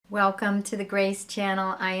Welcome to the Grace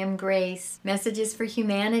Channel. I am Grace. Messages for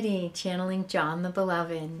Humanity, channeling John the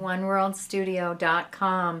Beloved.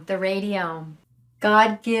 OneWorldStudio.com, the radio.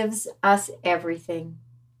 God gives us everything.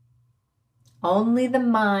 Only the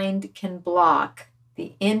mind can block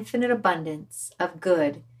the infinite abundance of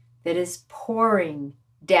good that is pouring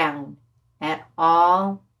down at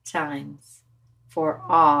all times for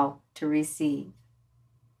all to receive.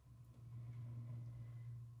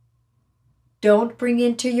 Don't bring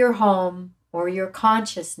into your home or your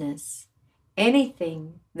consciousness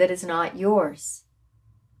anything that is not yours,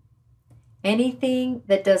 anything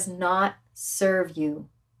that does not serve you.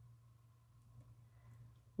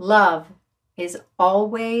 Love is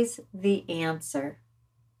always the answer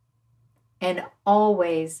and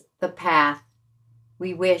always the path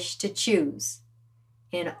we wish to choose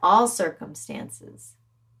in all circumstances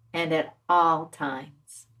and at all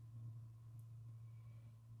times.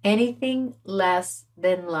 Anything less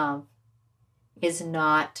than love is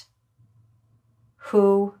not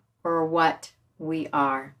who or what we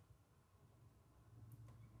are.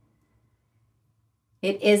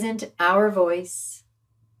 It isn't our voice,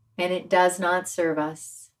 and it does not serve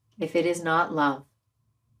us if it is not love.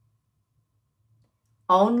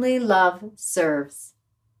 Only love serves,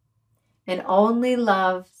 and only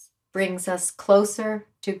love brings us closer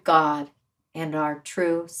to God and our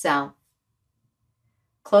true self.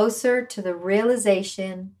 Closer to the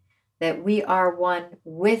realization that we are one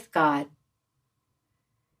with God.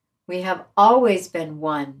 We have always been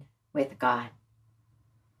one with God,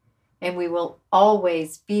 and we will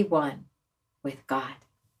always be one with God.